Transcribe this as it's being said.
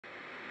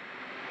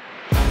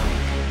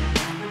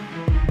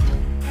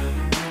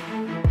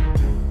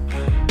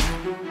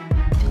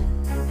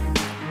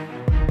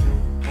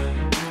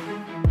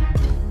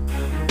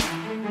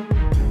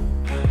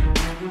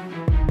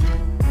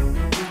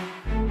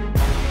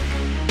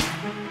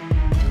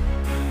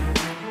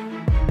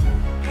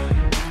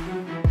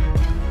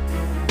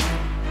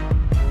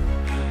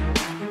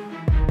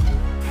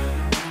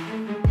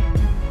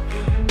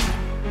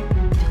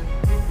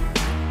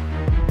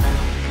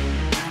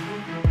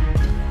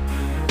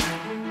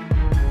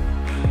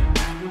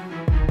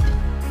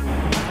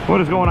What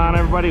is going on,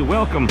 everybody?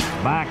 Welcome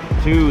back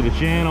to the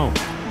channel.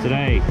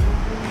 Today,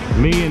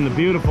 me and the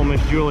beautiful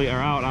Miss Julie are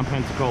out on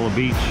Pensacola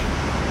Beach.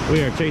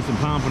 We are chasing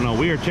pompano,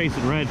 we are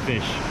chasing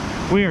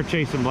redfish, we are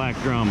chasing black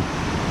drum,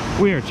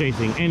 we are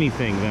chasing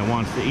anything that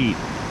wants to eat.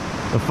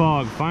 The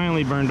fog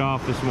finally burned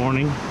off this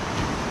morning,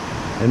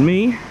 and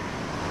me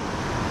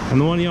and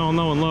the one y'all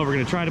know and love are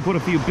gonna try to put a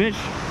few fish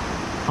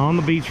on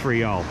the beach for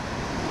y'all.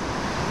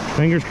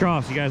 Fingers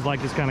crossed you guys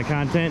like this kind of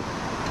content.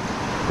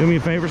 Do me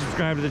a favor,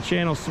 subscribe to the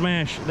channel,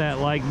 smash that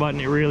like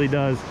button. It really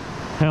does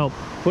help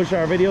push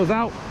our videos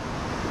out.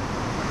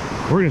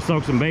 We're gonna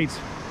soak some baits,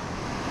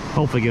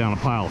 hopefully get on a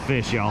pile of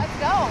fish, y'all. Let's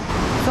go.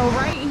 So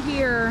right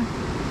here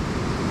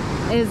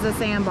is the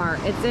sandbar.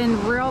 It's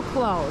in real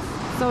close,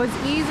 so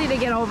it's easy to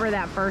get over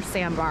that first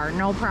sandbar,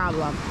 no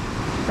problem.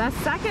 The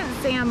second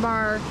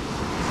sandbar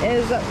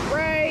is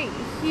right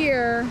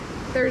here.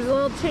 There's a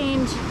little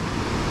change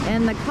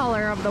in the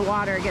color of the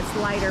water. It gets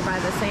lighter by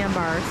the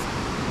sandbars.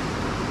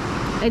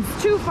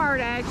 It's too far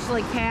to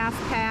actually cast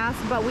past,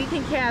 but we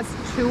can cast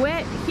to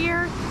it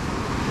here.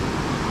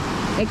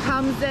 It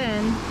comes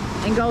in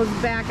and goes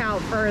back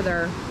out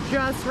further,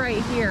 just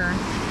right here.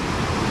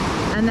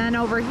 And then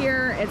over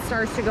here, it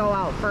starts to go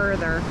out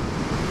further.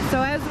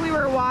 So as we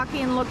were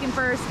walking, looking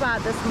for a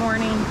spot this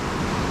morning,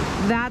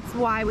 that's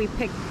why we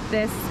picked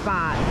this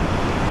spot.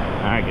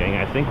 All right, gang,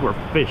 I think we're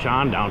fish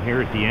on down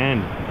here at the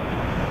end.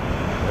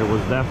 There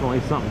was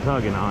definitely something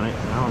tugging on it.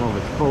 I don't know if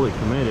it's fully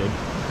committed.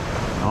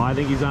 Oh, I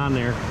think he's on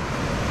there.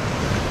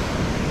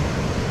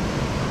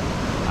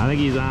 I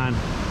think he's on.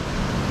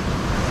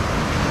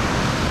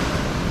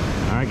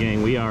 All right,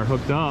 gang, we are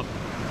hooked up.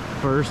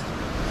 First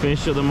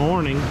fish of the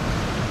morning.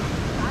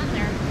 It's on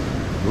there.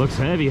 Looks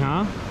heavy,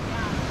 huh?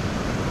 Yeah.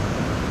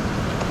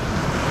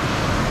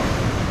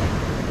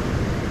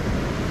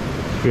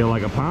 Feel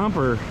like a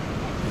pomper.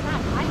 It's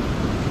not biting.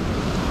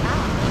 No,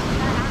 it's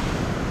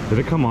not. Did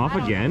it come off I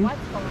don't again? know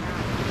what's going on.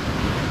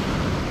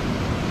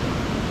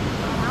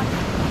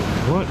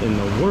 What in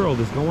the world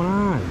is going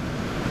on?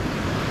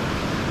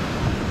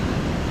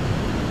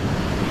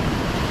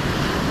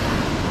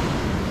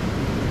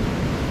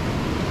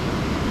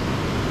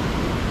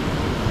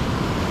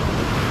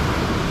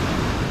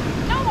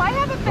 No, I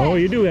have a fish. Oh,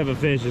 you do have a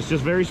fish. It's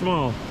just very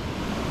small.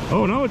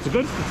 Oh no, it's a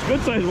good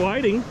sized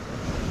whiting.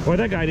 Boy,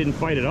 that guy didn't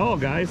fight at all,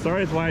 guys.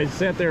 Sorry, that's why I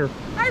sat there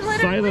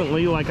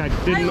silently like I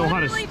didn't know how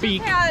to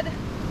speak. I just had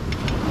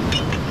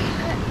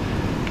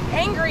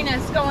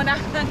angriness going on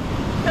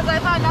because I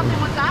thought nothing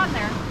was on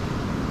there.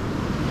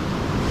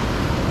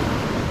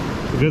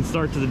 A good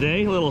start to the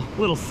day.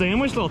 Little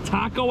sandwich, little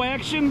taco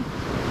action.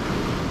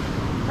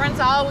 Brent's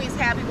always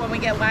happy when we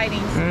get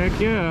whitings. Heck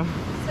yeah.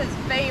 It's his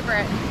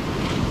favorite.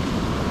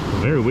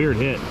 Very weird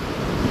hit.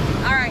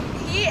 All right,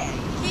 he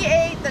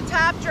ate the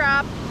top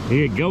drop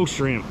He ate ghost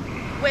shrimp.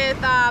 with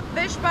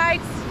fish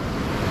bites.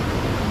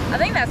 I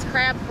think that's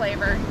crab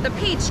flavor. The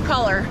peach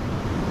color.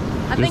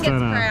 I think it's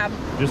crab.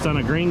 Just on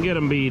a green get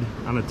 'em bead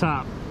on the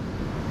top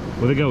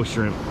with a ghost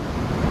shrimp.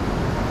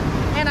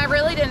 And I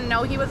really didn't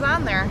know he was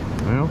on there.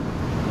 Well,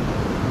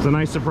 it's a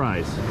nice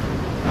surprise.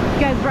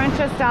 Guys, Brent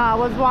just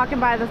was walking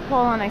by this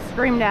pole and I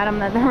screamed at him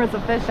that there was a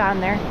fish on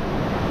there.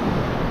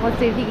 Let's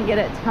see if he can get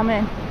it to come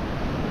in.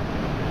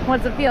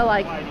 What's it feel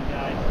like? Whiting,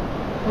 guys.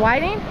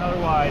 Whiting?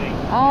 Another whiting.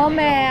 Oh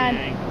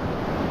man,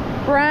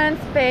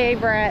 Brent's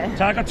favorite.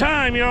 Taco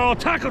time, y'all!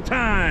 Taco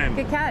time!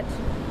 Good catch.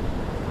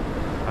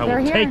 I They're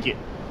will here. take it.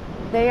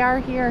 They are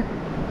here.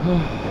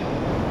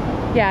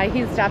 Yeah,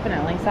 he's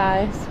definitely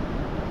sized.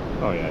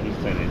 Oh yeah, he's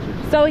 10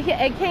 inches. So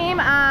it came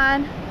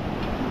on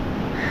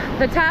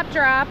the top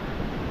drop.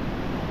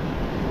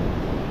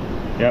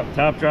 Yep,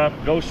 top drop,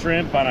 ghost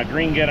shrimp on a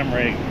green get 'em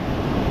rig.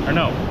 Or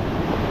no,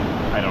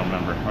 I don't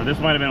remember. Or this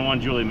might have been one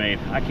Julie made.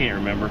 I can't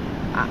remember.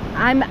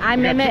 I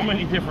mimic. Too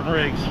many different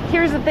rigs.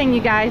 Here's the thing,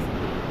 you guys.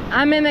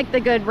 I mimic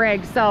the good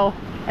rigs. So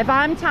if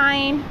I'm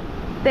tying,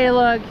 they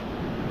look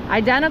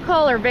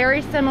identical or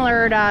very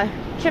similar to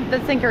Chip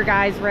the Sinker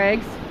guys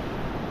rigs,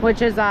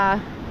 which is the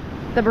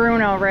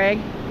Bruno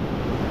rig.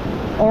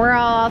 Or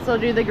I'll also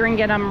do the green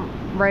get 'em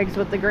rigs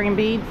with the green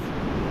beads.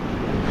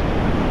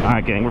 All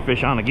right, gang, we're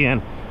fish on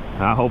again.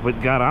 I hope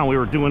it got on. We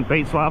were doing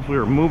bait swaps. We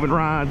were moving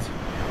rods.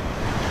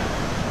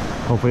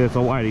 Hopefully it's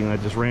a whiting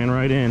that just ran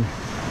right in.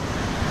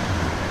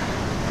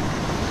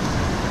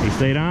 He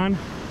stayed on?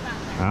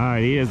 All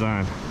right, he is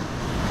on.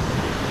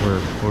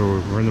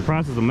 We're in the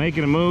process of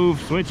making a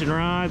move, switching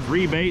rods,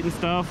 rebaiting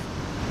stuff.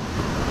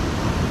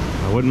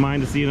 I wouldn't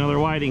mind to see another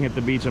whiting hit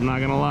the beach. I'm not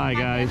gonna lie,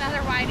 guys.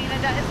 Another whiting.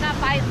 It's not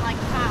biting like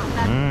a pop.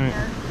 That's all right.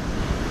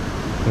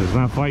 Sure. It's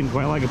not fighting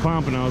quite like a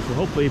pompano, so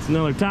hopefully it's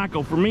another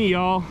taco for me,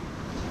 y'all.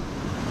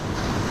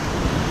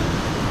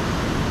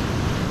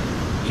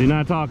 She's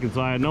not talking,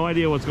 so I had no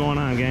idea what's going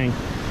on, gang.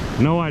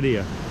 No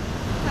idea.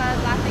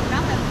 Because I think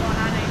nothing's going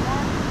on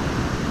anymore.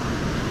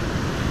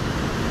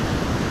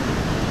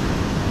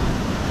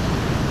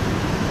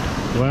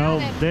 Well,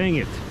 dang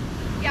it.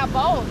 Yeah,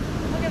 both.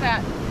 Look at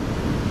that.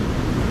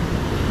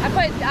 I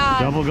put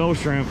double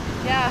ghost shrimp.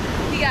 Yeah,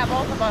 he got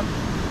both of them.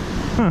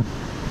 Huh.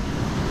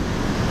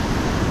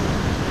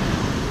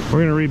 We're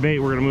gonna rebait,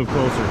 we're gonna move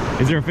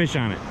closer. Is there a fish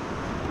on it?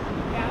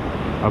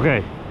 Yeah.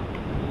 Okay.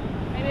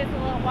 Maybe it's a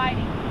little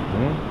whiting.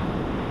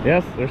 Yeah.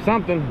 Yes, there's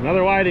something.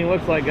 Another whiting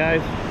looks like,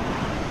 guys.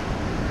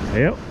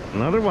 Yep,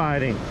 another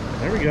whiting.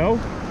 There we go.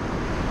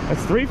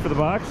 That's 3 for the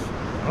box.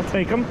 I'll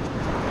take them.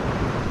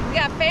 We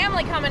got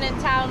family coming in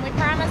town. We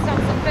promised them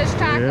some fish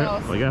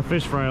tacos. Yeah, we got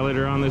fish fry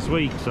later on this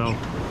week, so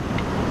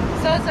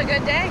it's a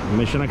good day.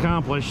 mission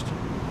accomplished.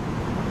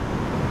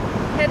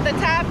 Hit the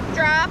top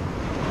drop.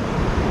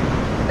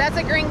 That's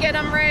a green get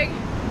 'em rig.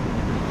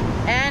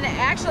 And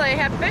actually I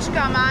have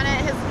Fishgum on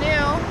it, his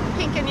new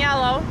pink and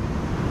yellow,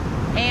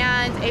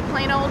 and a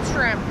plain old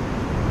shrimp.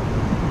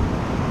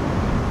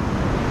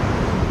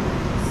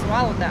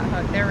 Swallowed that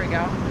hook. There we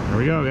go. There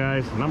we go,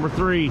 guys. Number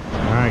 3. All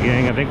right,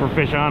 gang, I think we're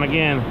fish on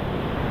again.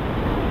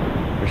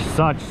 There's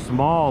such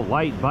small,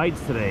 light bites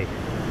today.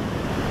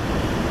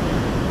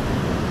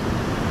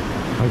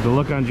 Like the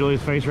look on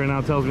Julia's face right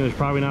now tells me there's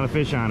probably not a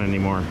fish on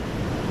anymore. No.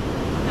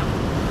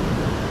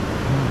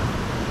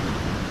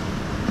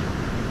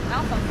 I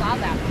also saw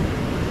that.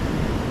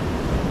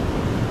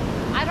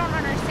 I don't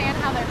understand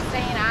how they're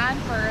staying on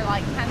for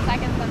like 10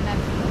 seconds and then,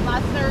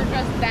 unless they're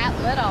just that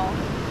little.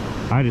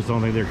 I just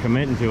don't think they're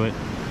committing to it.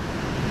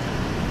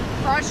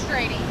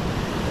 Frustrating.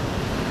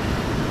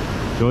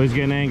 Joey's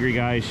getting angry,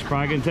 guys. She's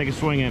probably gonna take a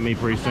swing at me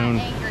pretty soon.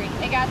 Not angry.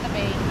 They got the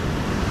bait.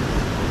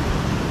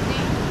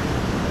 See?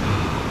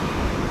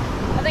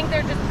 I think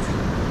they're just...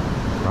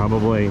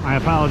 Probably. I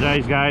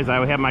apologize, guys.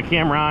 I had my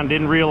camera on,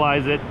 didn't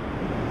realize it.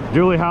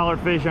 Julie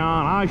hollered fish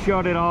on. I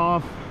shut it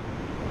off.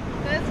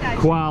 This guy.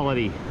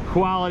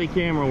 Quality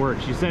camera work.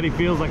 She said he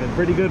feels like a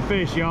pretty good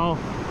fish, y'all.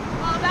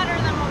 Well, better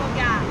than what we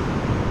got.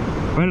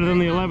 Better than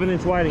the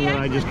 11-inch whiting that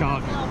I just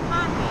caught.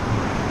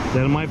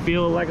 Said it might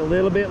feel like a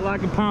little bit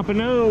like a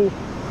pompano.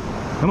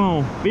 Come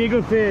on, be a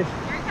good fish.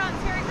 Here he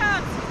comes, here he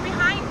comes. He's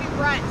behind me,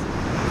 Brett.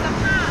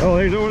 Oh,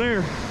 there's over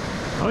there.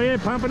 Oh yeah,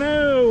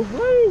 pompano.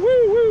 Woo,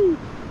 woo, woo.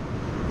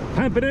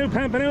 Pompano,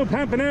 pompano,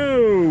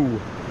 pompano.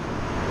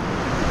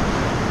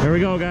 There we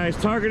go, guys.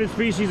 Targeted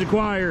species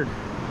acquired.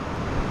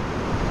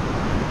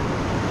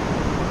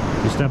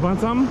 You step on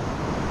something?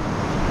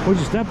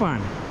 What'd you step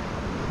on?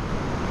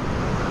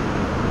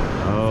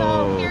 Oh.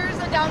 So here's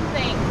a dumb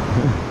thing.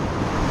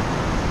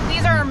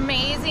 These are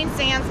amazing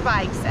sand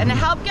spikes, and to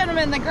help get them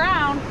in the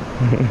ground,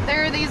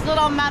 there are these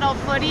little metal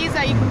footies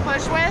that you can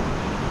push with.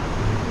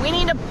 We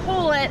need to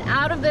pull it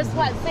out of this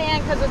wet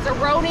sand because it's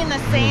eroding the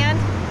sand.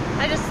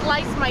 I just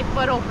sliced my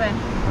foot open.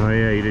 Oh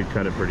yeah, you did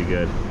cut it pretty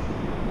good.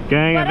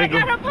 Gang, But I think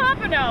I got a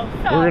pompano,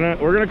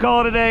 so. we're gonna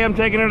call it a day. I'm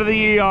taking her to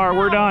the ER.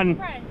 We're done.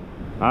 Right.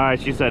 All right,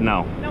 she said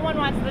no. No one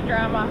wants the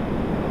drama.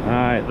 All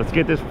right, let's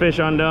get this fish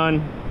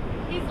undone.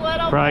 He's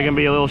little. Probably gonna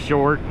be a little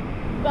short.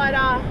 But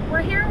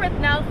we're here with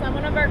Nelson,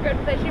 one of our good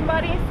fishing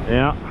buddies.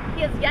 Yeah.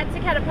 He has yet to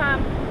catch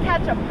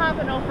a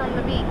pompano from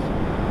the beach.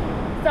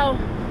 So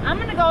I'm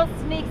gonna go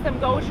sneak some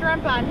ghost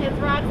shrimp on his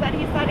rods that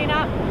he's setting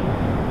up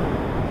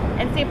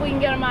and see if we can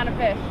get him on a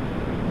fish.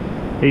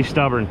 He's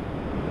stubborn.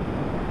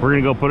 We're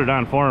gonna go put it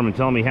on for him and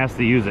tell him he has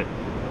to use it.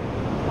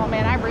 Oh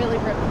man, I really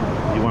ripped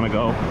him. You wanna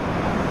go?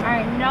 All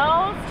right,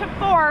 nose to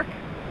fork.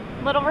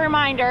 Little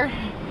reminder,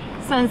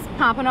 since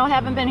pompano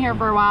haven't been here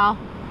for a while,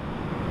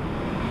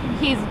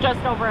 he's just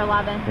over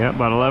 11. Yeah,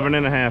 about 11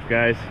 and a half,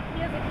 guys.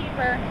 He is a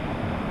keeper.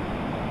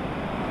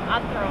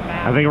 I'll throw him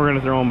back. I think we're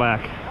gonna throw him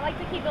back. I like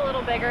to keep a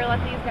little bigger,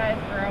 let these guys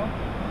grow.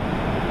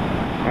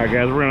 All right,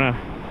 guys,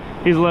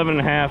 he's 11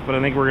 and a half, but I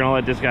think we're gonna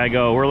let this guy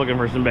go. We're looking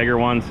for some bigger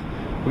ones.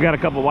 We got a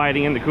couple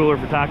whiting in the cooler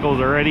for tacos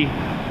already.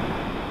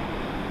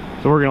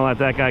 So we're gonna let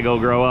that guy go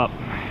grow up.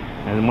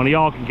 And one of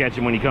y'all can catch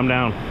him when you come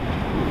down.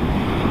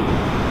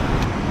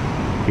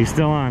 He's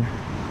still on.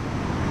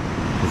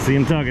 I see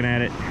him tugging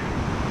at it.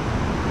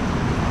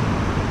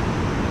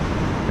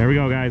 There we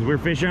go, guys. We're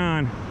fish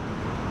on.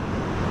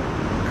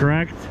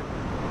 Correct?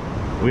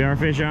 We are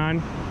fish on.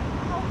 I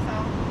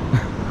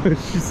hope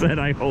so. She said,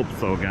 I hope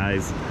so,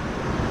 guys.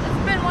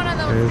 It's been one of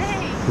those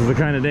days. This is the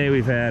kind of day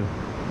we've had.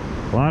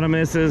 A lot of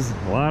misses,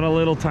 a lot of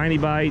little tiny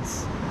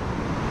bites.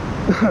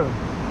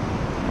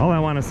 All I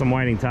want is some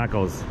whiting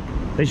tacos.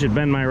 They should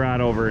bend my rod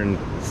over and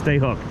stay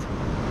hooked.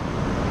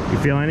 You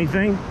feel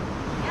anything?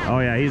 Yeah. Oh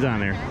yeah, he's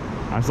on there.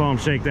 I saw him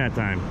shake that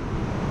time.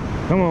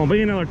 Come on,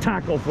 be another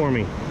taco for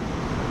me.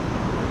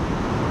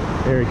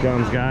 Here he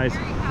comes, guys.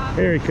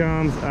 Here he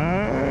comes.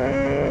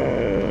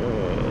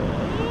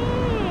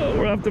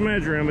 We'll have to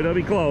measure him, but he'll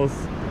be close.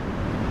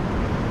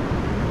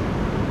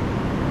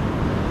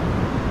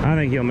 I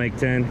think he'll make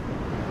 10.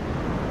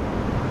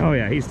 Oh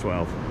yeah, he's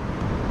 12.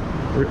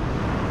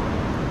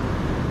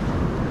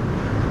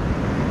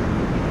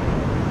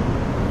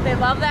 They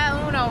love that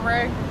Uno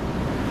rig.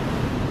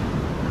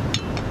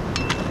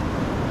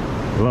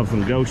 Love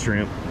some ghost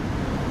shrimp.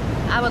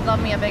 I would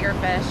love me a bigger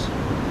fish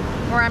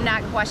where I'm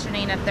not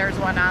questioning if there's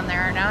one on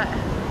there or not.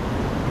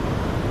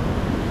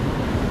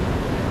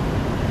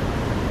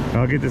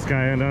 I'll get this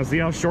guy undone. See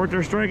how short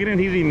they're striking it?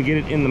 He didn't even get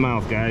it in the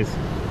mouth, guys.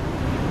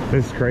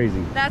 This is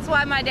crazy. That's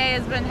why my day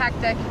has been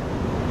hectic.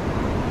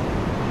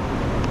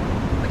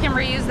 We can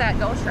reuse that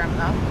ghost shrimp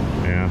though.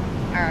 Yeah.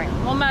 All right,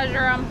 we'll measure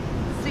them,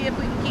 see if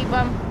we can keep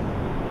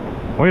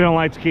them. We don't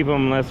like to keep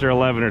them unless they're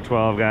 11 or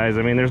 12, guys.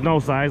 I mean, there's no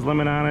size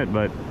limit on it,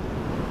 but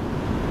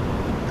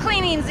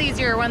cleaning's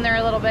easier when they're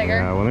a little bigger.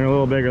 yeah, when they're a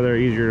little bigger, they're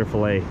easier to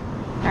fillet.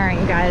 All right,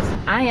 you guys,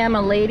 I am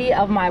a lady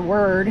of my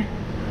word.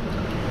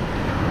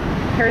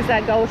 Here's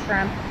that ghost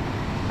shrimp.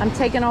 I'm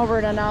taking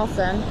over to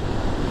Nelson.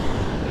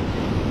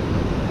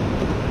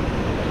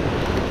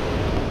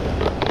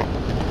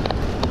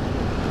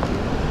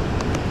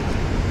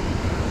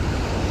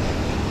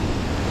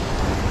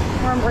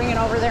 I'm bringing it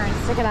over there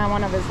and stick it on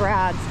one of his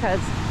rods because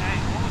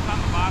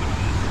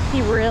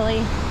he really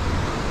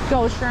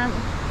ghost shrimp.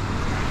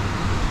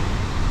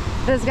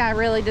 This guy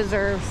really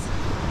deserves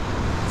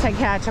to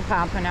catch a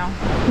pompano.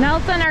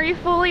 Nelson, are you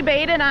fully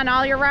baited on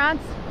all your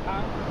rods?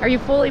 Are you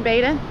fully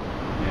baited?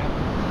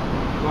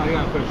 Yeah. Well, you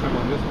gotta put a shrimp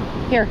on this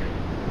one. Here,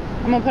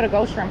 I'm gonna put a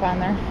ghost shrimp on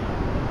there.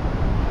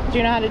 Do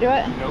you know how to do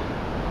it? Nope.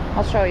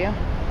 I'll show you.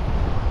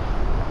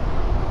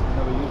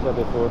 Never used that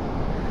before.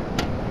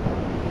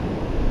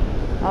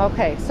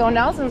 Okay, so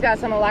Nelson's got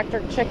some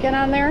electric chicken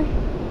on there,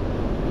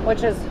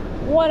 which is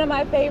one of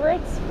my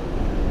favorites.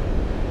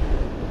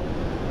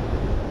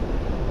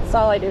 That's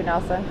all I do,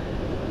 Nelson.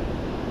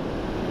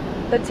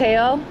 The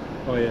tail,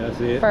 Oh yeah, I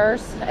see it.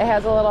 first, it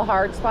has a little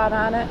hard spot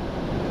on it.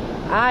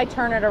 I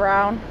turn it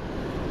around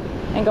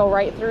and go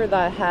right through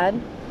the head,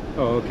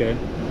 Oh, okay.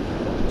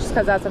 just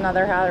because that's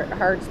another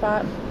hard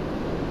spot.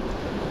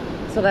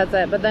 So that's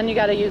it, but then you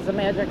got to use the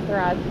magic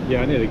thread.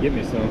 Yeah, I need to get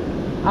me some.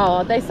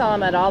 Oh, they sell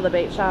them at all the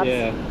bait shops.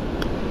 Yeah.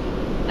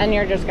 And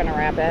you're just gonna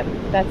wrap it.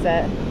 That's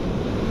it.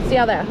 See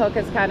how that hook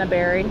is kind of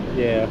buried?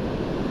 Yeah.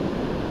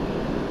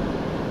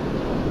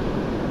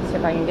 See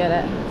if I can get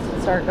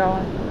it. Start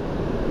going.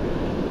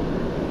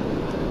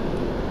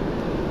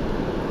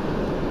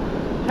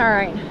 All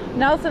right,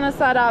 Nelson is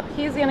set up.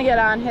 He's gonna get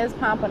on his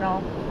pompano.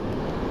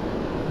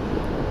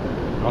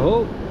 I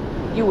hope.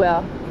 You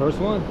will. First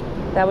one.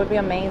 That would be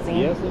amazing.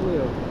 Yes, it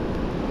will.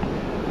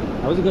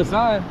 That was a good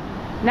sign.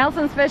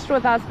 Nelson's fished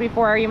with us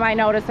before. You might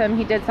notice him.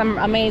 He did some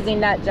amazing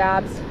net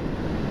jobs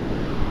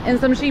in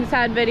some sheep's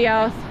head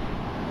videos.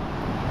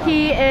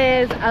 He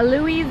is a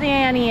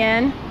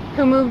Louisianian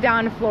who moved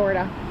down to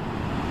Florida.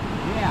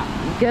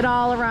 Yeah. Good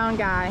all around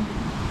guy.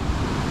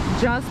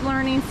 Just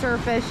learning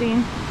surf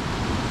fishing.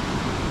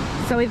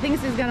 So he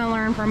thinks he's gonna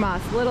learn from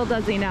us. Little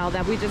does he know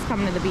that we just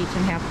come to the beach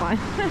and have fun.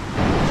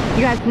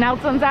 You guys,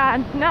 Nelson's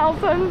on.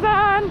 Nelson's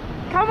on.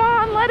 Come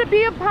on, let it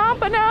be a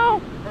pompano.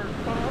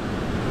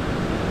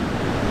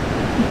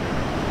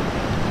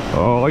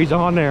 Oh, he's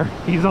on there.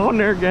 He's on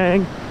there,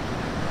 gang.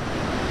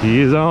 He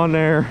is on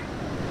there.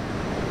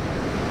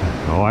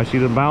 Oh, I see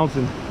them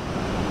bouncing.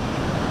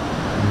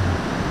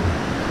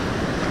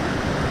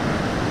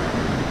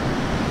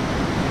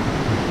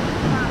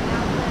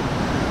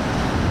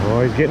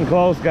 Oh, he's getting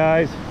close,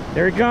 guys.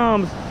 There he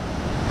comes.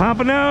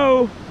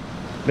 Pompano.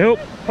 Nope.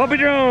 Puppy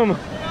drum.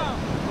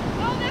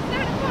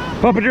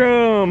 Puppy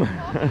drum.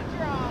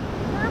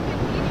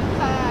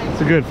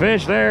 It's a good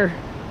fish there.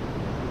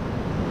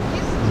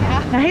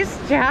 Nice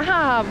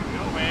job. Go,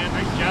 man.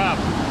 Nice job.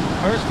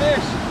 First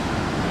fish.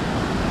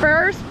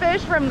 First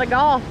fish from the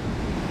Gulf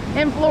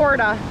in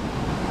Florida.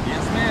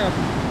 Yes, ma'am.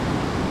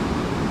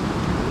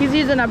 He's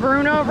using a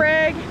Bruno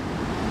rig.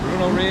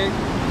 Bruno rig.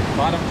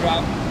 Bottom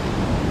drop.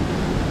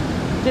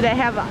 Did it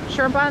have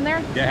shrimp on there?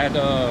 Yeah, I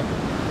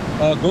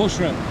had ghost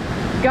shrimp.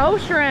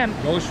 Ghost shrimp.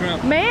 Ghost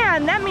shrimp.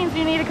 Man, that means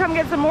you need to come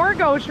get some more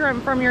ghost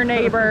shrimp from your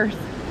neighbors.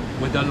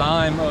 With the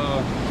lime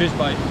fish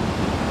bite.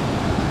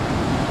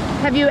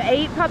 Have you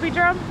ate puppy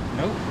drum?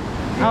 Nope.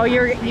 Oh,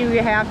 you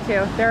have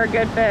to. They're a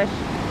good fish.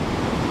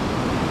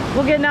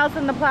 We'll get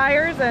Nelson the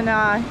pliers and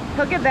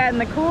he'll get that in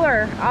the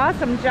cooler.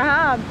 Awesome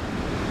job.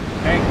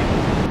 Thank you.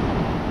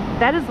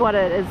 That is what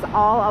it is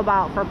all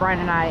about for Brian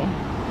and I.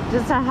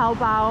 Just to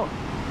help out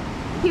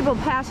people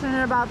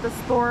passionate about the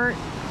sport.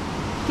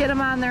 Get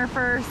them on their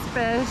first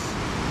fish.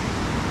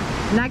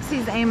 Next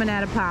he's aiming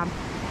at a pump.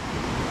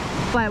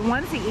 But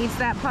once he eats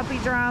that puppy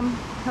drum,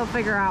 he'll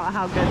figure out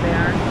how good they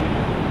are.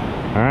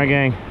 All right,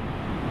 gang.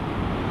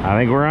 I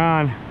think we're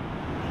on.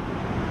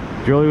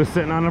 Julie was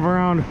sitting on the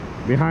ground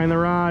behind the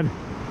rod.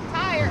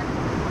 Tired.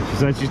 She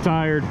said she's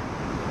tired.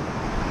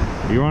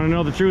 You want to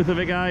know the truth of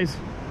it, guys?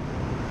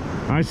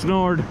 I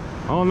snored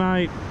all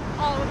night.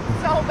 Oh,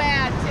 so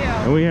bad too.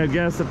 And we had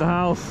guests at the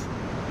house.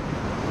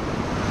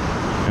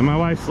 And my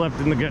wife slept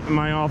in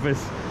my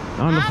office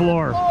on the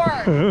floor.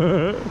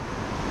 I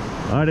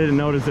didn't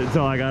notice it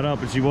until I got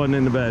up and she wasn't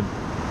in the bed.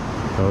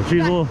 So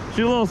she's a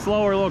little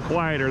slower, a little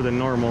quieter than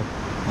normal.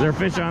 Is there a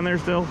fish on there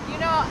still? You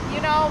know,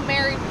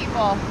 married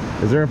people.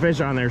 Is there a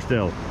fish on there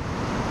still?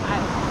 I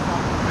don't know.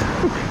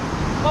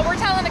 But we're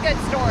telling a good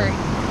story.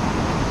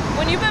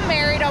 When you've been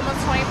married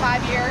almost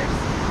 25 years,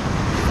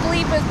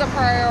 sleep is the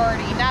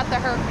priority, not the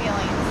hurt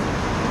feelings.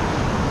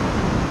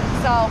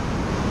 So,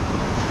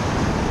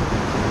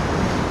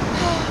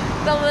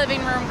 the living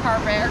room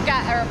carpet,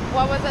 or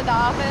what was it, the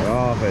office? The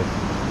office.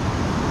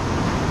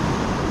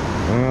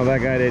 Well,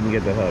 that guy didn't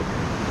get the hook.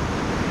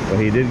 But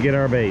he did get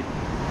our bait.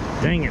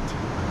 Dang it.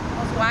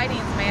 Those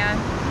whitings, man.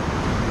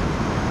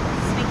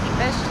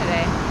 fish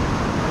today.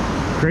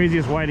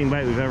 Craziest whiting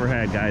bite we've ever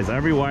had, guys.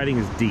 Every whiting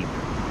is deep.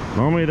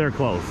 Normally they're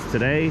close.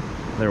 Today,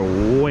 they're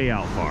way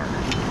out far.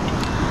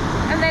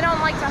 And they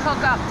don't like to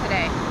hook up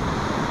today.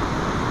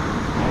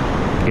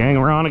 Gang,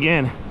 we're on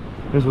again.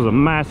 This was a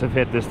massive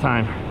hit this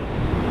time.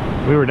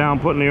 We were down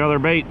putting the other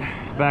bait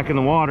back in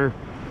the water,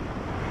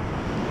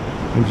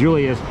 and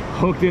Julie is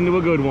hooked into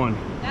a good one.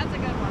 That's a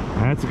good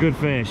one. That's a good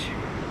fish.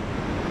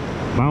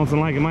 Bouncing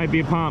like it might be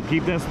a pump.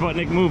 Keep that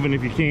Sputnik moving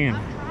if you can.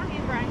 I'm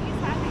trying, Brian. He's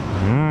heavy.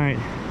 All right.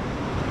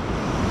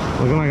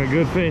 Looking like a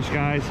good fish,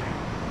 guys.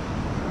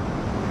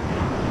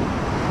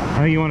 I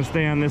think you want to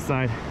stay on this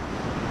side.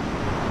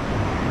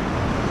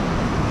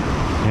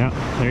 Yep,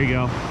 there you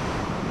go.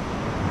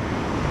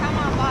 Come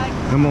on, bud.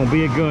 Come on,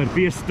 be a good,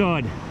 be a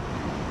stud.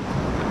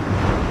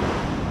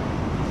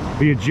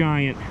 Be a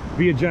giant.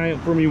 Be a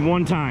giant for me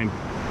one time.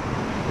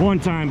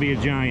 One time, be a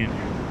giant.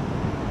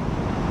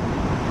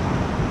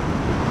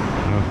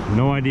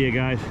 No idea,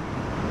 guys.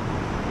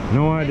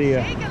 No idea.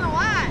 It's shaking a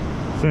lot.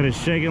 Said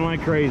it's shaking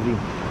like crazy.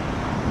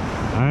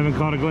 I haven't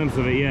caught a glimpse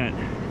of it yet.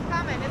 It's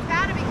coming. It's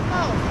got to be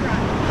close,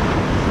 Brian.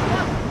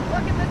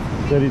 Look at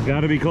this. Said he's got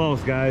to be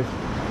close, guys.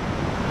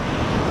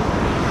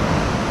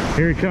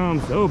 Here he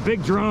comes. Oh,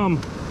 big drum.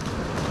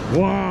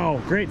 Wow,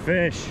 great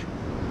fish.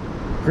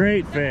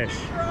 Great fish.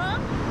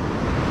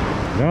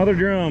 Another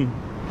drum.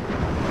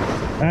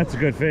 That's a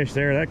good fish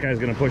there. That guy's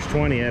gonna push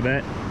 20, I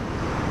bet.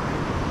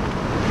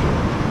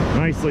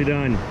 Nicely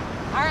done.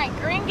 All right,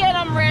 green get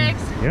 'em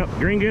rigs. Yep,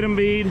 green get 'em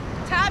bead.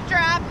 Top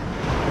drop.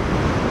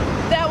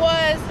 That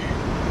was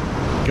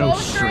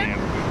Ghost shrimp.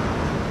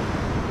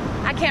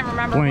 I can't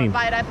remember Plain. what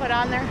bite I put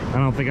on there. I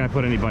don't think I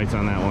put any bites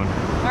on that one.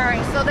 All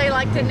right, so they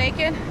like to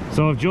naked.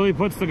 So if Julie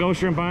puts the ghost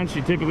shrimp on,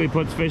 she typically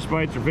puts fish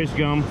bites or fish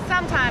gum.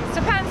 Sometimes,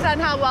 depends on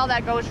how well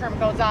that ghost shrimp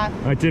goes on.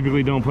 I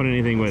typically don't put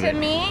anything with To it.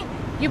 me,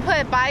 you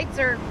put bites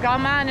or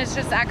gum on, it's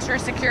just extra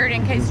security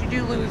in case you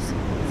do lose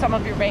some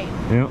of your bait.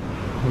 Yep.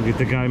 We'll get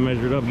the guy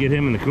measured up, get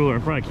him in the cooler.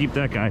 I'll probably keep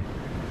that guy.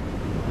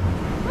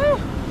 Whew.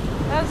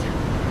 That was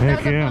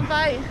a fun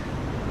bite.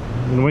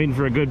 Been waiting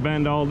for a good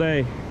bend all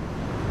day.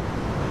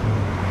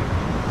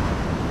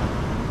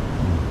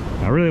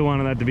 I really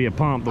wanted that to be a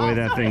pump the way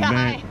that thing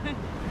bent.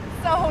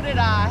 So did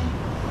I.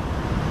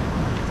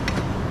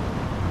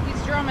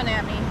 He's drumming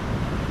at me.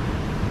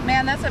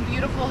 Man, that's a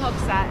beautiful hook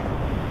set.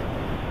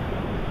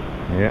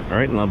 Yeah,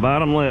 right in the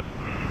bottom lip.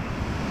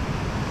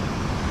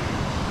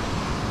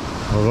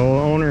 Those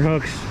old owner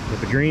hooks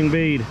with the green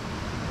bead.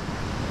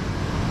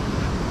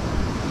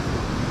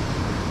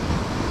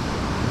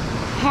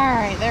 All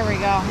right, there we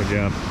go. Good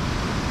job.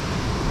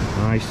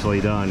 Nicely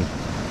done.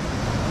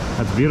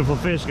 That's a beautiful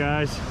fish,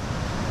 guys.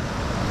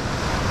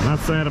 Not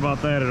sad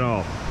about that at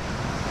all.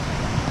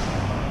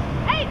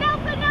 Hey,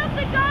 Nelson,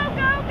 Nelson, go,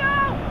 go,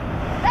 go!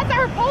 That's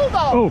our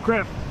bulldog. Oh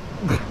crap!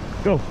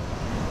 Go.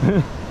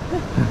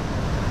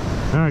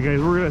 All right,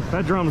 guys,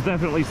 that drum's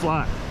definitely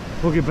slot.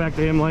 We'll get back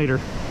to him later.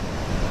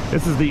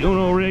 This is the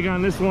Uno rig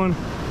on this one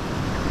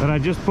that I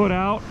just put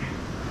out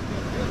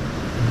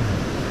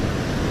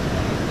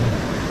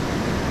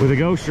with a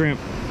ghost shrimp.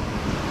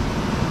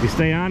 You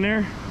stay on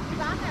there? He's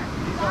on there.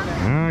 He's on there.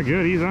 Ah,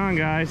 good. He's on,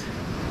 guys.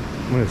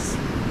 I'm gonna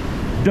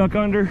duck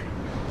under,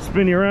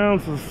 spin you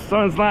around so the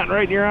sun's not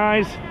right in your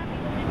eyes.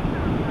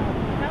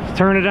 Just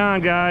turn it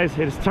on, guys.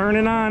 It is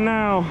turning on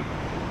now.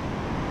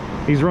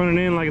 He's running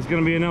in like it's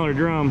gonna be another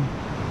drum.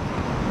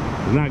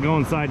 He's not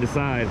going side to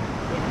side.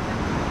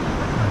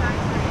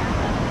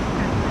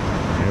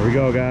 There we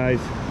go, guys.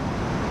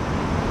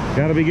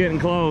 Gotta be getting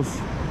close.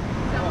 I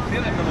don't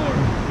feel it no more.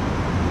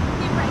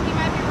 He might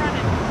be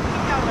running.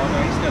 Keep going. Oh, no,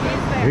 he's still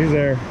there. He's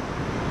there.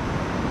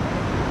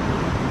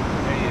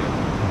 There he is.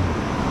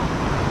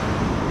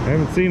 I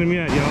haven't seen him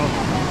yet, y'all.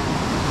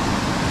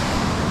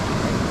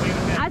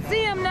 I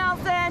see him,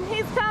 Nelson.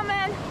 He's coming.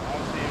 I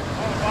don't see him.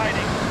 Oh,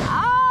 fighting.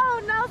 Oh,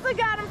 Nelson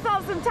got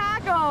himself some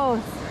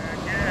tacos.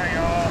 Yeah,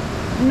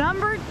 y'all.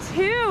 Number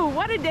 2.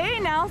 What a day,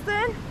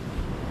 Nelson.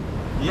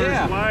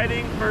 Yeah. First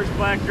whiting, first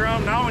black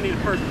drum. Now we need a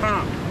first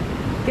pump.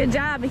 Good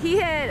job.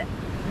 He hit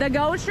the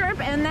ghost shrimp,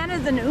 and that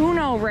is an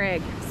Uno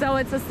rig. So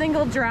it's a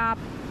single drop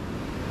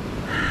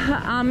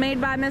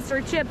made by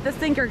Mr. Chip, the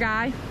sinker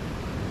guy.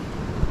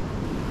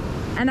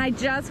 And I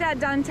just got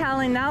done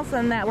telling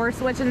Nelson that we're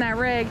switching that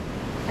rig.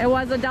 It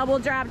was a double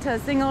drop to a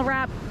single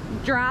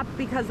drop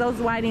because those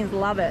whitings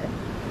love it.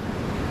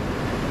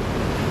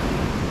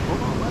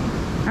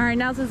 All right,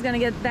 Nelson's gonna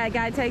get that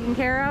guy taken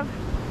care of.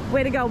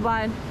 Way to go,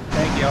 bud.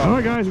 Thank you. All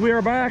right, guys, we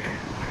are back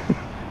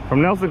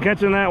from Nelson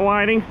catching that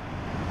whiting.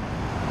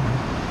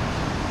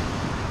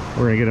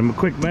 We're gonna get a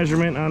quick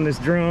measurement on this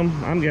drum.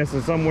 I'm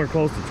guessing somewhere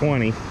close to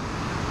 20.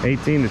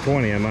 18 to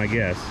 20, I might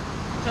guess.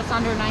 Just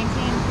under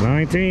 19.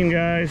 19,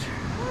 guys.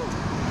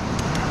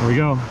 Here we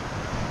go. All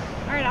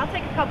right, I'll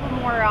take a couple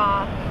more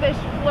fish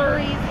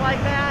flurries like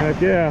that.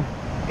 Heck yeah.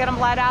 Get them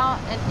let out,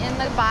 and in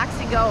the box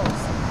he goes.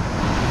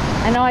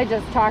 I know I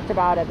just talked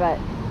about it, but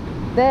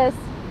this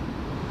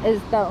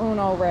is the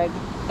Uno rig.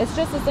 It's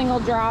just a single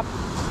drop.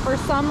 For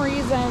some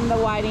reason, the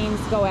whitings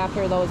go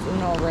after those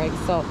Uno rigs,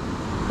 so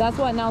that's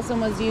what Nelson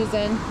was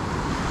using.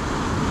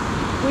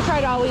 We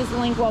try to always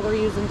link what we're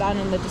using down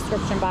in the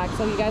description box,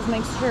 so you guys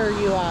make sure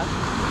you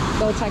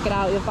go check it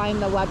out. You'll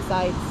find the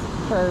websites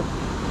for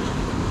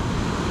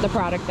the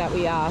product that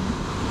we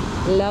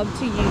love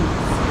to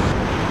use.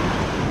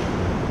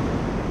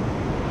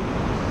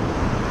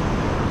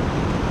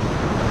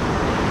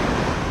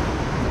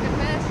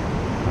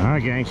 All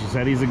right, gang, she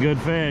said he's a good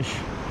fish.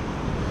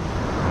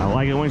 I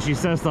like it when she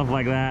says stuff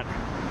like that.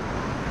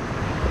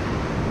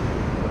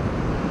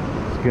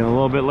 It's getting a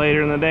little bit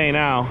later in the day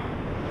now,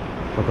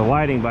 but the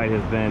whiting bite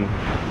has been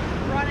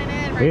Running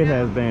in right it now.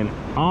 has been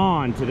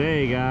on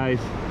today, guys.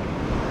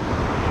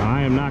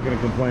 I am not going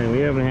to complain. We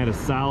haven't had a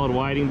solid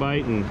whiting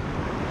bite in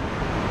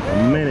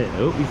a minute.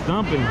 Oh, he's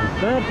thumping. He's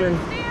thumping.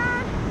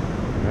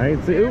 I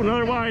see. Ooh,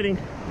 another whiting.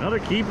 Another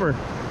keeper.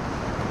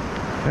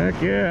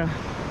 Heck yeah.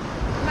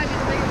 Might be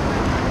the biggest one.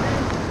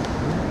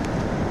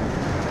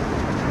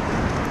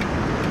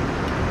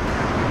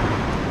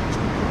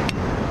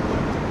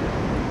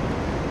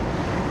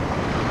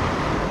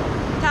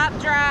 Top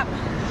drop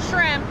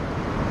shrimp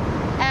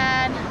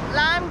and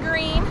lime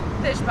green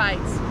fish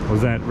bites.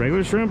 Was that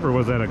regular shrimp or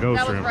was that a ghost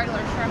That was shrimp? regular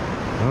shrimp.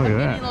 Oh, look I'm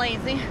at getting that.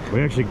 lazy.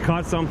 We actually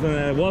caught something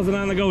that wasn't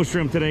on the ghost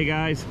shrimp today,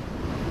 guys.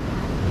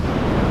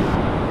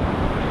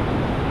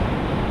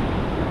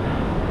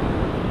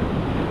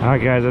 All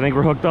right, guys, I think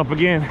we're hooked up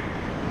again.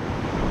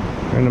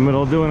 We're in the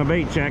middle of doing a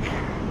bait check.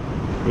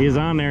 He is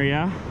on there,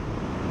 yeah?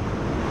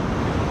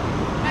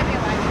 Might be a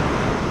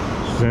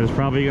whiting. She said it's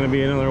probably going to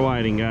be another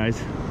whiting,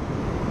 guys.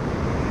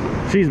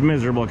 She's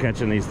miserable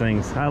catching these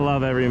things. I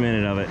love every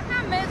minute of it. I'm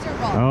not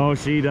miserable. Oh,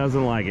 she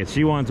doesn't like it.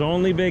 She wants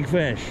only big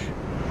fish.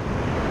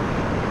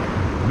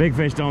 Big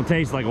fish don't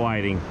taste like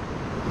whiting.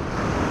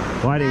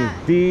 Whiting's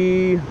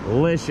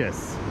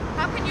delicious.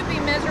 How can you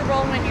be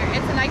miserable when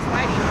it's a nice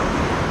whiting?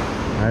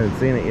 I haven't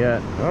seen it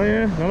yet. Oh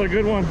yeah, another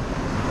good one.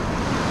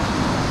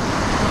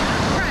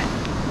 Brent,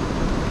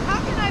 how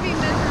can I be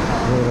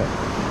miserable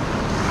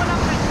when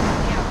I'm fishing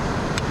with you?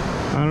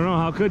 I don't know,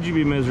 how could you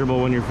be miserable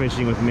when you're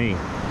fishing with me?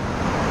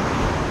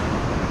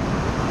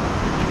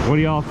 What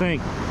do y'all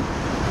think?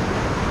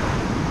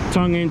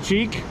 Tongue in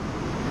cheek?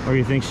 Or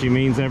you think she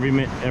means every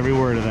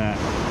word of that?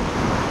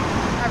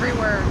 Every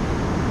word.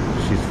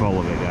 She's full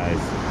of it, guys.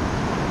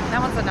 That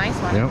one's a nice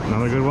one. Yep,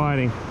 another good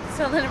whiting.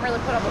 Still didn't really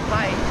put up a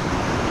fight.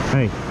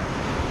 Hey,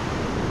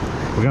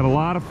 we got a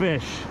lot of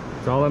fish.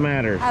 That's all that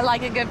matters. I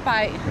like a good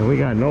fight. And we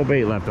got no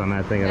bait left on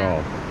that thing at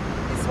all.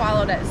 He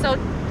swallowed it. So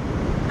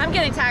I'm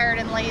getting tired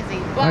and lazy.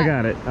 But I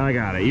got it. I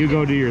got it. You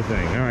go do your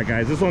thing. All right,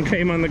 guys. This one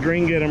came on the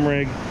green get 'em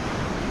rig.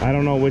 I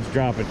don't know which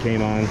drop it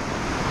came on.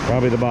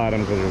 Probably the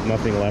bottom because there's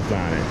nothing left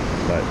on it.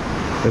 But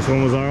this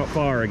one was out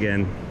far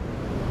again.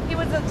 he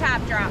was a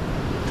top drop.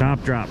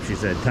 Top drop, she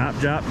said. Top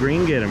drop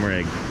green get 'em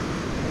rig.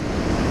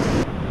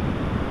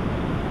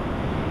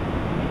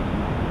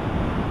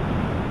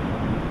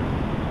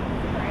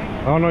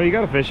 Oh no, you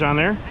got a fish on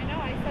there. I know,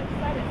 I said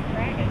it's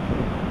dragging.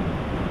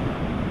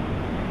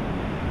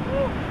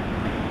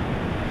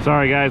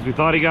 Sorry guys, we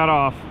thought he got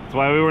off. That's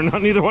why we were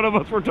not, neither one of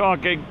us were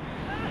talking.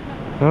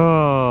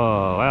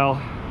 Oh,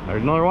 well,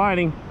 there's another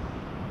whiting.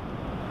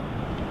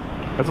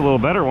 That's a little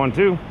better one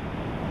too.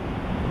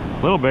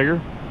 A little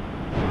bigger.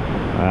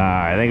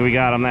 I think we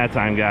got him that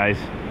time, guys.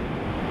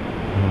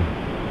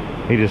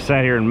 He just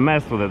sat here and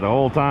messed with it the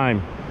whole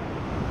time.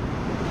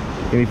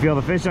 Can you feel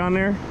the fish on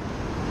there?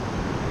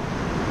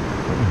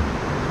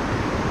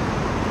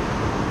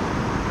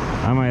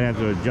 I might have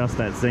to adjust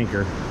that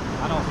sinker.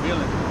 I don't feel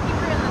it.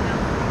 Keep reeling now.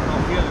 I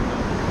don't feel it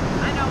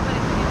though. I know, but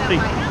it's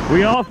that white.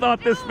 We all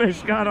thought this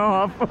fish got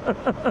off.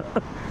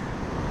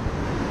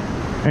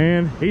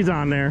 And he's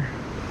on there.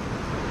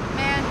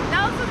 Man,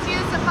 Nelson's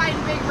used to fighting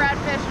big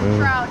redfish and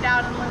trout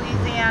down in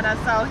Louisiana,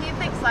 so he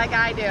thinks like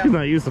I He's do.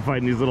 not used to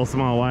fighting these little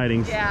small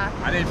whitings. Yeah.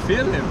 I didn't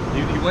feel him.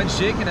 He wasn't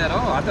shaking at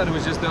all. I thought it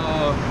was just the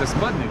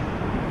Sputnik.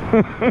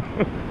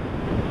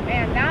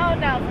 Man, now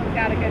Nelson's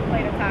got a good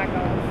plate of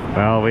tacos.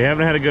 Well, we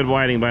haven't had a good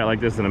whiting bite like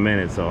this in a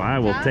minute, so I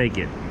will take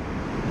it.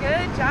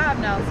 Good job,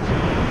 Nelson.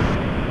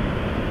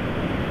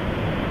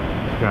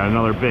 Got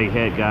another big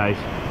hit, guys.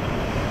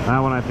 That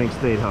one I think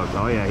stayed hooked.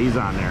 Oh yeah, he's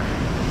on there.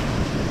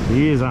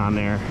 He is on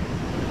there.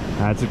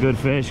 That's a good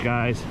fish,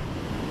 guys.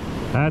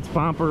 That's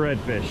Pompa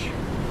redfish.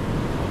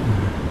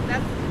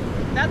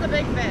 That's a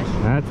big fish.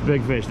 That's a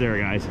big fish there,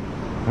 guys.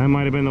 That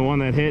might have been the one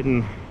that hit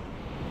and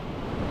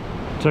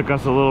took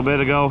us a little bit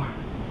ago.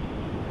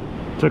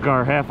 Took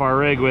our half our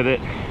rig with it.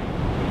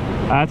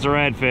 That's a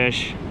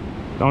redfish.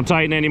 Don't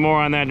tighten any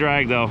more on that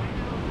drag though.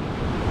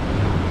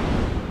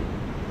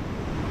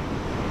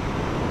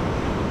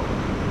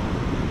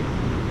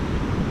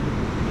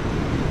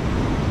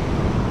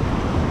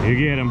 You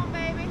get him. Come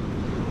on,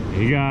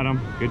 baby. You got him.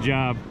 Good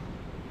job.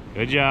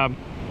 Good job.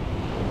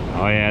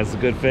 Oh yeah, it's a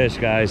good fish,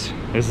 guys.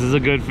 This is a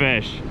good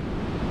fish.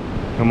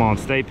 Come on,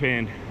 stay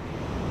pinned.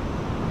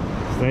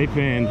 Stay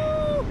pinned.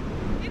 Ooh,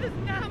 he does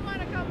not want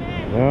to come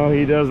in. No,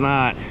 he does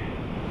not.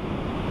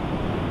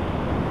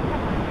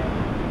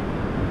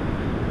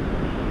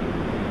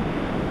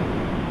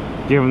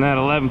 Give him that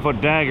 11-foot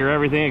dagger,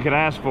 everything it could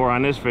ask for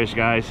on this fish,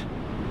 guys.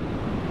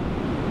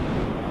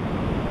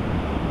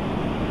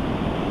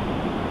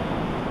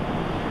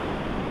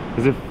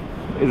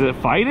 Is it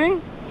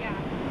fighting? Yeah.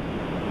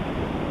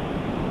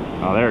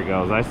 Oh, there it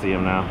goes. I see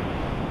him now.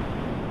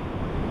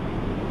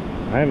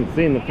 I haven't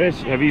seen the fish.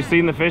 Have you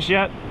seen the fish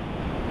yet?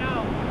 No.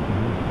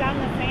 He's on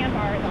the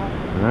sandbar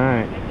though.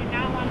 Alright. I do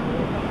not want to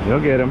move him. You'll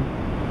get him.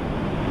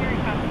 Here he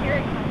comes. Here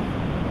he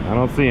comes. I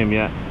don't see him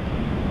yet.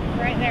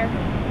 Right there.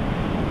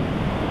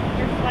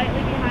 You're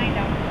slightly behind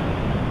him.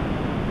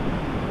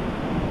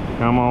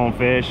 Come on,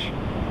 fish.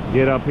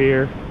 Get up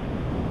here.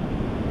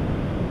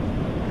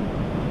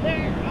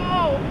 There.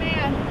 Oh,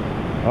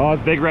 man. Oh,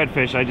 it's big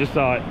redfish. I just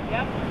saw it.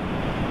 Yep.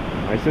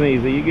 Nice and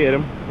easy. You get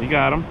him. You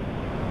got him.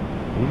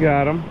 You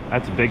got him.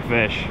 That's a big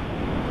fish.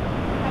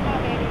 Come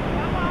on, baby.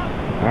 Come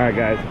on. All right,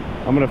 guys.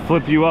 I'm going to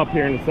flip you up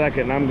here in a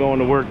second, and I'm going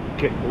to work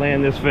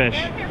land this fish.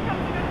 Here comes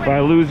a good If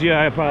I one. lose you,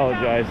 I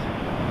apologize.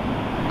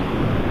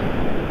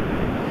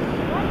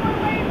 One more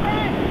way,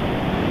 Brent.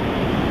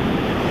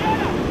 Get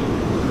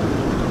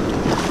him.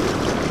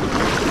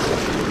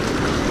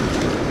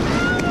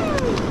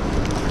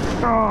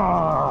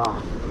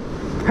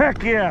 Oh,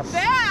 heck yes.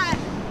 That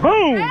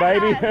Boom, That.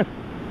 baby.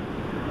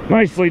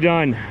 Nicely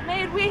done.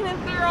 made weaving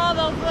through all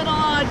those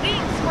little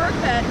dinks worth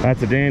it.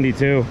 That's a dandy,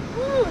 too.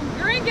 Ooh,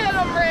 drink at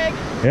them, Rick.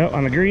 Yep,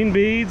 on the green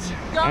beads,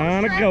 Ghost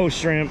on shrimp. a ghost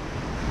shrimp.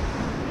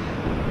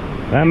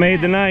 That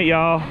made the night,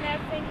 y'all. And that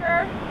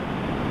sinker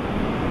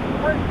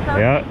worked perfect.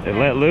 Yeah, it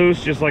let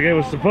loose just like it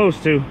was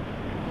supposed to.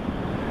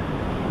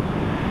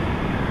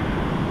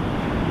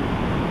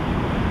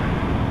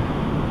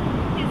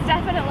 It's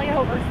definitely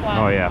overslung.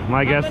 Oh yeah,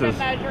 my guess I'm gonna is,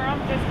 measure him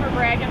just for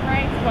bragging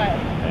rights, but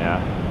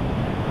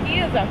yeah. he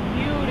is a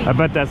beauty. I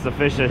bet that's the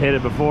fish that hit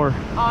it before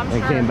Oh, I'm and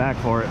sure. came back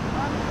for it.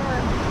 I'm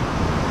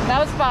sure. That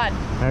was fun.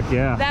 Heck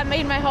yeah, That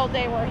made my whole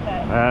day worth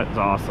it. that's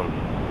awesome.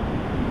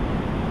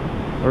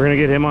 We're gonna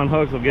get him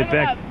unhooked. We'll get Look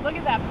at back. that, look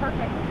at that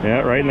perfect. Yeah,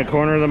 right in the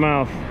corner of the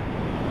mouth,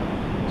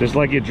 just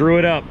like you drew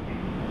it up.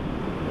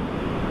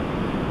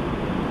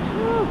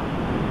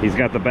 Whew. He's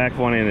got the back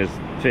one in his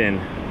fin.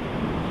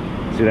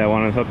 See that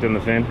one unhooked in the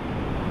fin?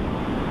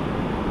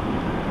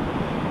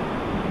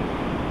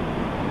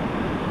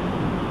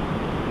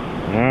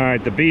 All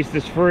right, the beast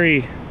is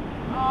free.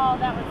 Oh,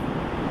 that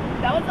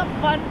was a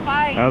fun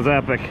fight. That was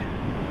epic.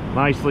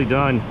 Nicely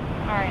done.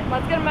 All right,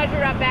 let's get him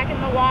measured up back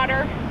in the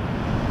water.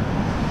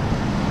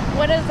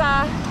 What does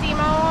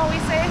Demo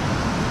always say?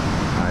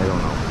 I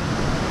don't know.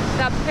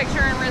 Stop the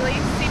picture and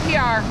release.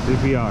 CPR.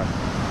 CPR.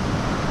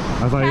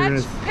 I thought you were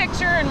Catch, gonna.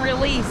 picture, and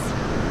release.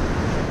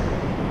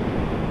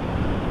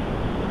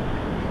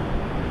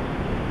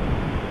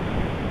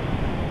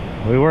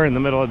 We were in the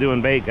middle of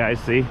doing bait, guys.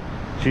 See,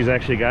 she's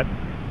actually got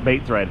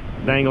bait thread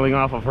dangling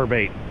off of her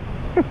bait.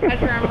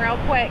 Measure him real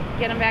quick.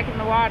 Get him back in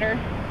the water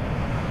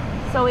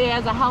so he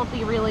has a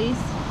healthy release.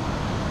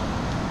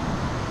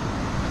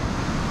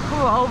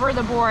 Ooh, over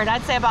the board.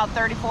 I'd say about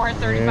 34,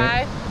 35.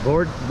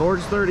 Yeah.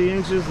 Board's 30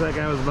 inches. That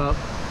guy was about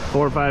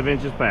 4 or 5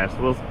 inches past.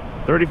 Well,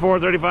 34,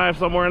 35,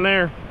 somewhere in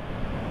there.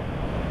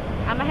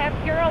 I'm a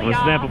happy girl, Let's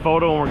y'all. snap a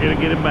photo and we're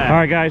gonna get him back. All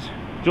right, guys.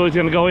 Julie's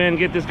gonna go in and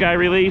get this guy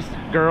released.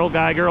 Girl,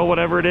 guy, girl,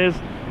 whatever it is.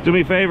 Do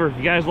me a favor, if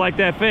you guys like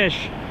that fish,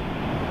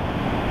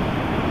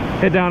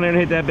 head down there and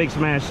hit that big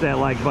smash that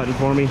like button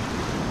for me.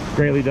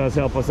 Greatly does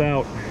help us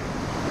out.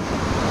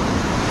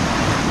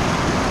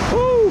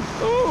 Ooh,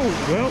 ooh,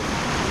 well.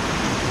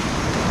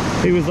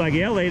 He was like,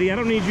 yeah, lady, I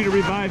don't need you to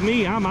revive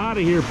me. I'm out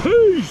of here.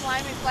 Peace.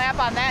 Slimy slap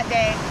on that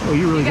day. Oh,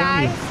 you really You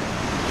got me. guys,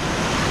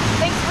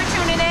 thanks for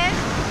tuning in.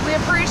 We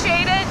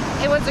appreciate it.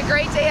 It was a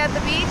great day at the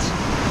beach.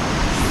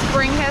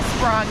 Spring has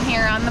sprung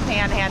here on the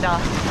Panhandle.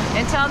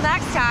 Until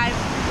next time,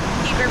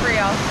 keep it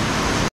real.